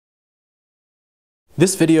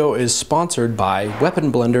This video is sponsored by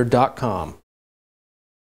weaponblender.com.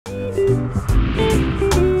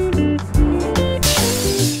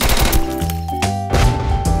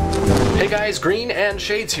 Hey guys, Green and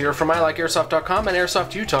Shades here from ILikeAirsoft.com and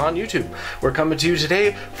Airsoft Utah on YouTube. We're coming to you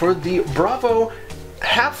today for the Bravo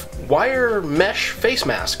half-wire mesh face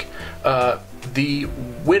mask. The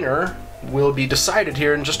winner will be decided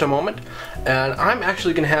here in just a moment, and I'm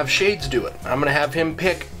actually going to have Shades do it. I'm going to have him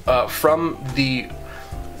pick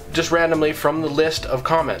just randomly from the list of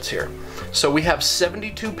comments here. So we have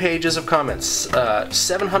 72 pages of comments,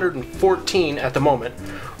 714 at the moment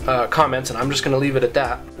comments, and I'm just going to leave it at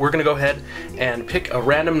that. We're going to go ahead and pick a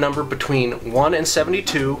random number between 1 and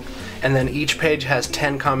 72, and then each page has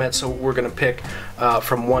 10 comments, so we're going to pick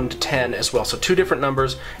from 1 to 10 as well. So two different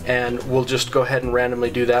numbers, and we'll just go ahead and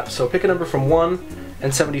randomly do that. So pick a number from 1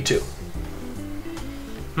 and 72.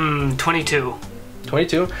 22.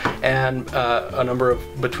 22, and a number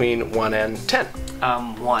of between 1 and 10.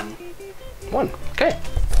 1. 1, okay.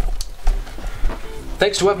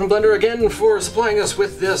 Thanks to Weapon Blender again for supplying us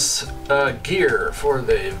with this gear for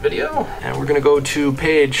the video. And we're gonna go to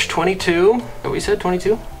page 22. What we said,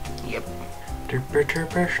 22? Yep. Derper,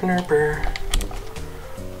 derper, schnurper.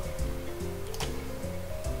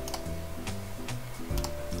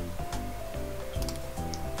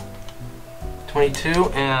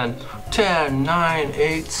 And 10, 9,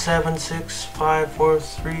 8, 7, 6, 5, 4,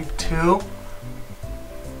 3, 2,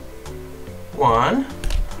 1.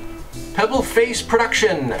 Pebble Face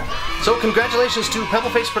Production. So congratulations to Pebble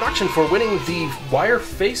Face Production for winning the wire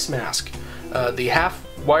face mask, the half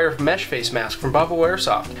wire mesh face mask from Bravo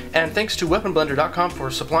Airsoft. And thanks to weaponblender.com for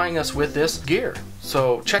supplying us with this gear.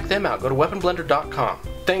 So check them out, go to weaponblender.com.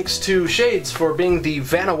 Thanks to Shades for being the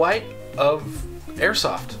Vanna White of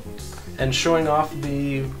Airsoft and showing off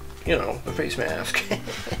the, you know, the face mask.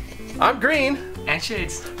 I'm Green. And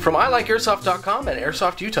Shades. From ILikeAirsoft.com and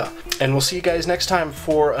Airsoft Utah. And we'll see you guys next time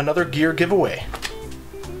for another gear giveaway.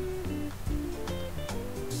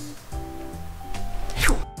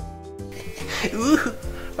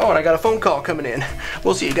 Oh, and I got a phone call coming in.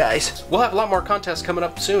 We'll see you guys. We'll have a lot more contests coming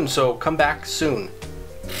up soon, so come back soon.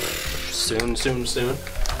 Soon.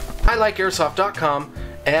 ILikeAirsoft.com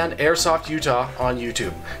and Airsoft Utah on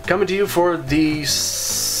YouTube. Coming to you for the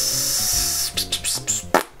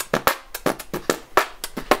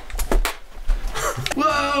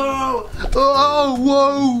whoa!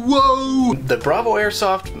 Oh, whoa! The Bravo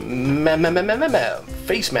Airsoft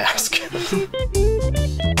face mask.